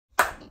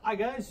Hi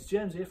guys, it's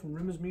James here from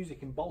Rimmers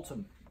Music in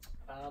Bolton,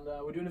 and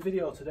we're doing a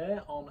video today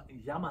on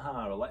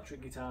Yamaha electric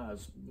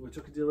guitars. We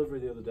took a delivery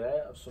the other day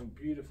of some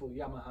beautiful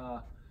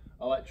Yamaha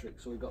electric.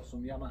 So we've got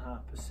some Yamaha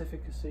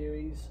Pacifica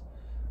series,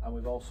 and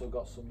we've also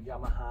got some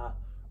Yamaha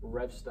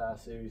Revstar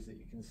series that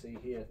you can see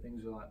here.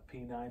 Things with like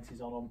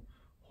P90s on them,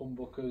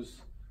 humbuckers,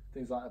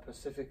 things like a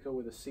Pacifica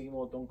with a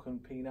Seymour Duncan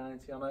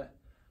P90 on it,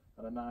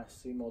 and a nice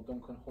Seymour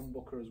Duncan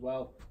humbucker as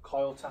well.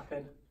 Coil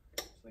tapping,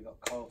 so they got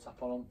coil tap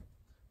on them.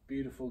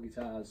 Beautiful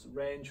guitars,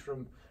 range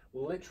from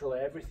literally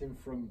everything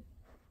from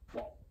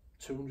what,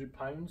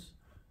 £200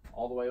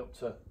 all the way up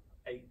to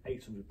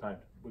 £800.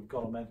 We've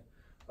got them in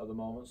at the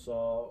moment.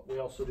 So we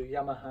also do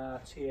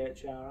Yamaha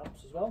THR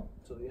amps as well,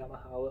 so the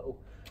Yamaha little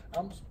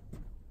amps.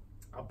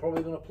 I'm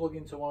probably going to plug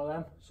into one of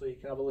them so you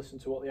can have a listen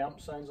to what the amp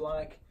sounds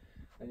like,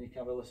 and you can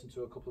have a listen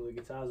to a couple of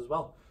the guitars as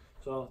well.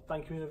 So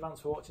thank you in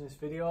advance for watching this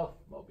video.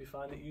 Hope you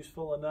find it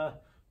useful, and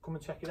come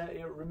and check it out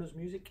here at Rimmers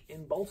Music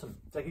in Bolton.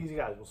 Take it easy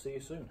guys, we'll see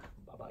you soon.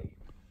 Bye bye.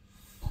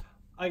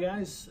 Hi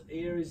guys,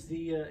 here is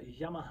the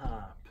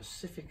Yamaha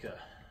Pacifica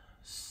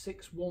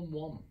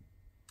 611.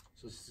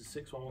 So this is a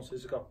 611, so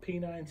it's got a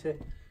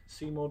P90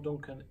 Seymour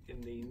Duncan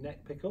in the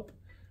neck pickup,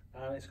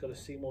 and it's got a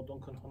Seymour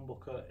Duncan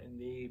humbucker in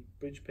the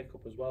bridge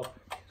pickup as well.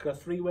 It's got a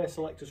three-way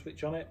selector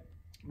switch on it,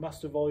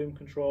 master volume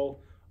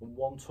control and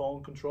one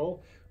tone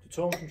control. The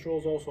tone control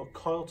is also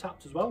coil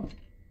tapped as well,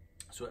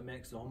 so it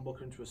makes the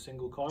humbucker into a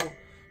single coil.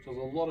 So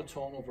there's a lot of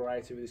tonal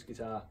variety with this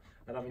guitar,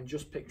 and having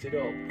just picked it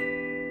up,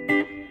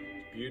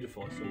 it's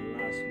beautiful. It's a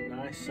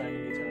nice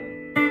sounding guitar.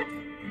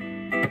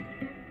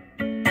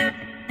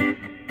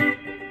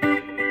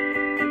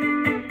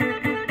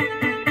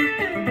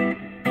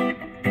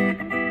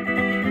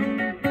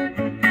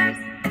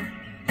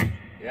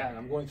 Yeah, and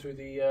I'm going through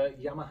the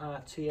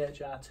Yamaha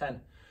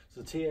THR10.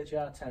 So the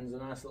THR10 is a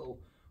nice little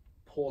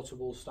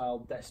portable style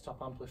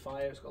desktop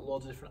amplifier. It's got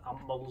loads of different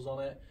amp models on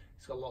it.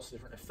 It's got lots of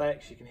different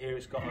effects. You can hear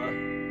it's got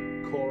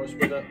a chorus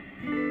with a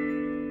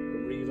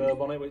reverb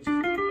on it, which is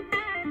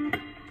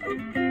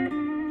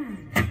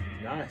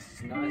nice.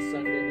 It's a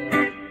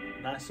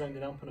nice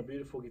sounding amp and a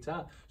beautiful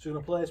guitar. So we're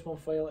going to play this one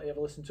for you, let you have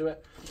a listen to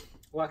it.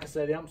 Like I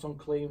said, the amp's on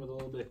clean with a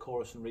little bit of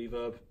chorus and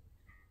reverb.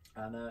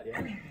 And yeah,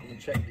 come and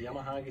check the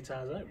Yamaha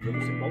guitars out.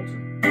 Rimmers in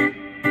Bolton.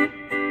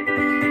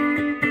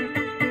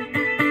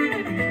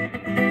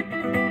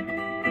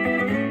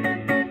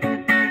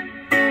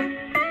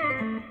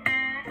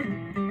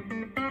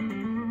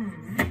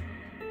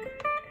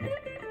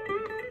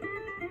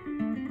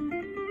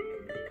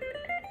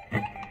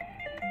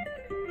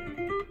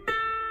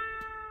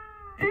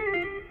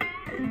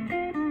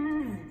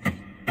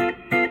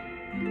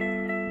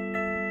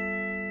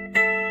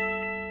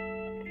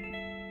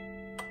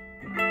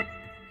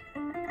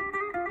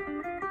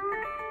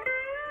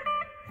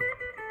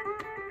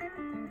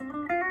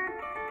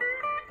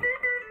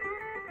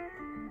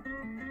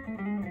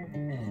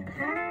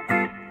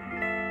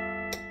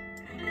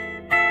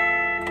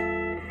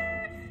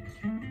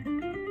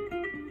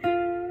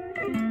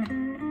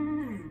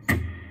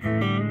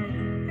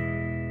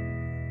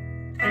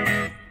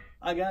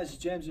 Hi guys, it's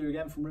James here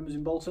again from Rimmers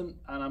in Bolton,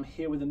 and I'm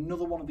here with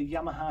another one of the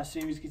Yamaha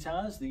series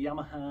guitars, the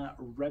Yamaha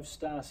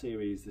Revstar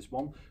series, this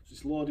one. So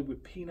it's loaded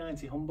with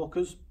P90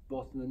 humbuckers,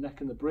 both in the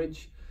neck and the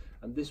bridge,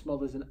 and this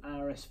model is an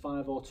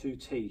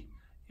RS502T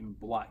in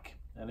black.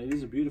 And it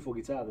is a beautiful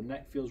guitar. The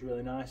neck feels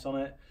really nice on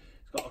it.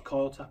 It's got a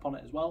coil tap on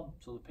it as well,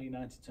 so the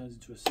P90 turns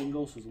into a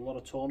single, so there's a lot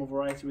of tonal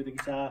variety with the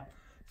guitar.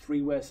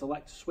 Three-way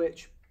selector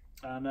switch.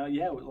 And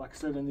yeah, like I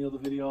said in the other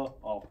video,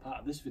 or part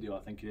of this video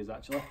I think it is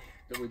actually,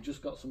 that we've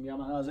just got some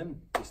Yamahas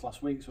in this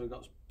last week. So we've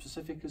got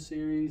Pacifica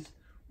series,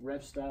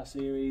 Revstar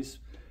series.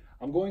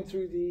 I'm going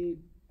through the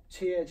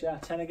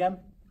THR10 again,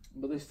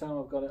 but this time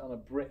I've got it on a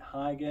Brit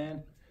high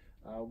gain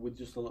with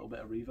just a little bit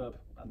of reverb,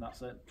 and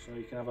that's it. So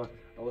you can have a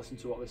listen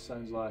to what this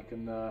sounds like,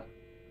 and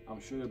I'm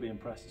sure you'll be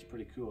impressed. It's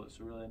pretty cool. It's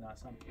a really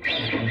nice amp.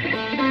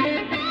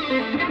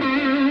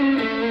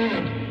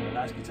 A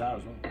nice guitar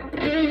as well.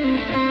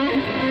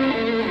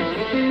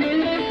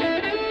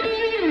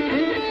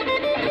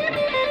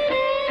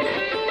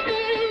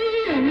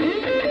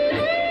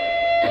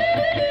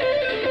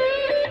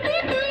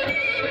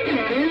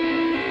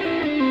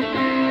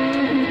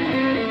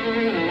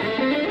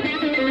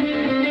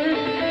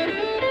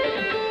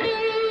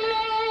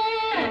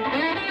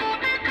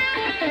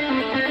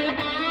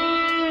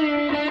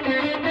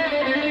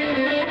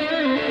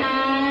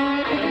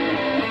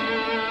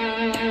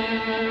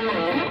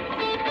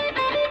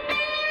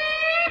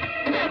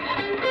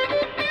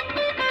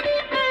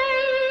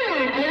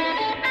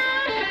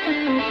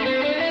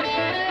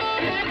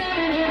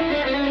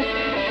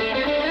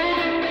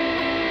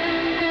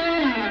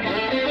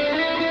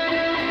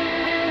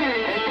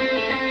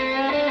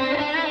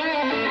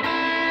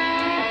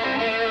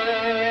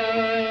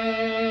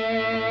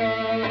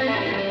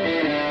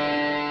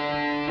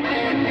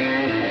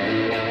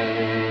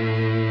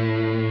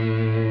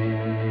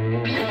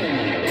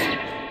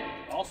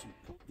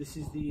 This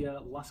is the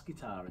last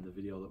guitar in the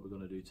video that we're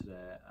going to do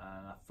today,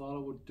 and I thought I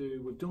would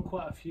do, we've done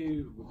quite a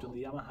few. We've done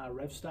the Yamaha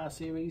Revstar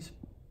series,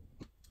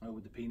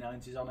 with the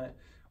P90s on it.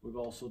 We've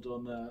also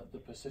done the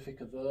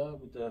Pacifica there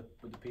with the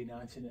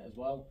P90 in it as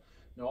well.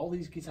 Now all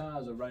these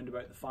guitars are around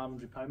about the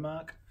 £500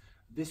 mark.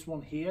 This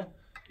one here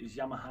is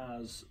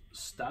Yamaha's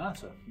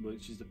starter,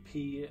 which is the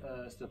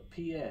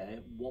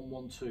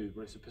PA112,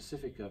 but it's a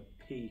Pacifica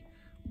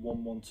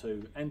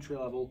P112 entry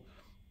level,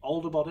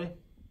 older body.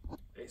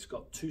 It's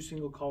got 2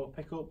 single coil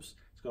pickups.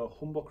 It's got a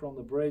humbucker on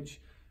the bridge.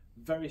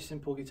 Very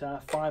simple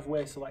guitar,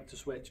 5-way selector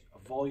switch, a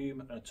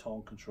volume and a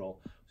tone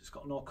control. It's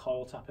got no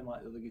coil tapping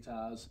like the other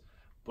guitars,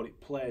 but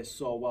it plays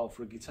so well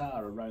for a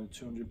guitar around the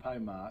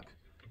 £200 mark.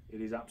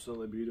 It is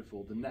absolutely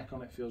beautiful. The neck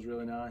on it feels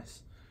really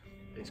nice.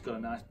 It's got a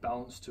nice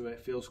balance to it,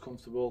 feels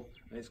comfortable,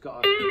 and it's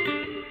got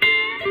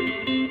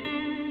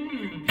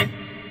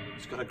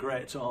a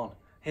great tone.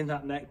 In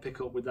that neck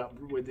pickup with the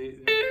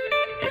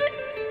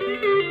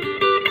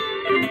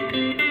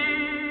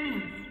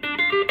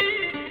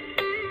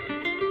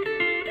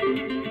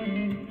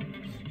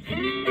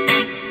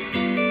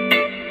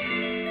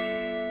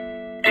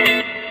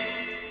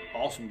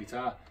awesome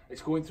guitar.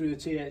 It's going through the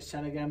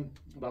TH10 again,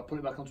 but I'll put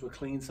it back onto a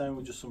clean sound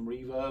with just some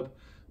reverb,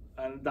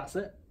 and that's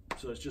it.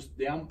 So it's just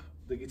the amp,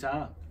 the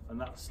guitar, and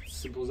that's as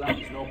simple as that.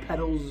 There's no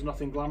pedals, there's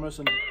nothing glamorous,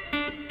 and you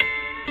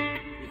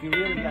can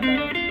really get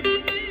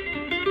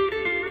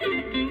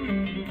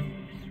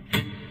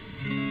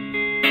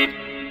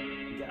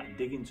a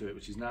dig into it,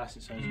 which is nice.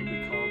 It sounds like a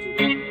big chords with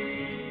that.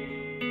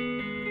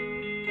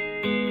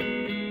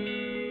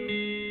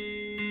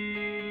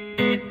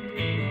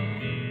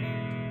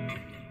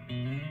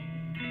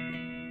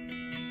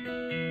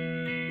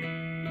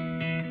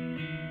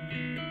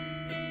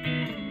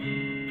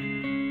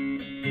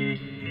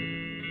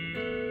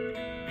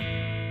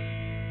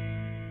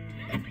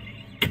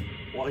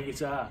 What a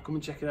guitar. Come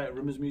and check it out at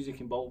Rimmers Music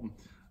in Bolton.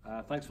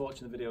 Thanks for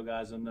watching the video,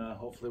 guys, and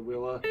hopefully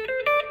we'll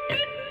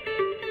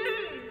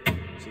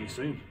see you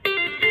soon.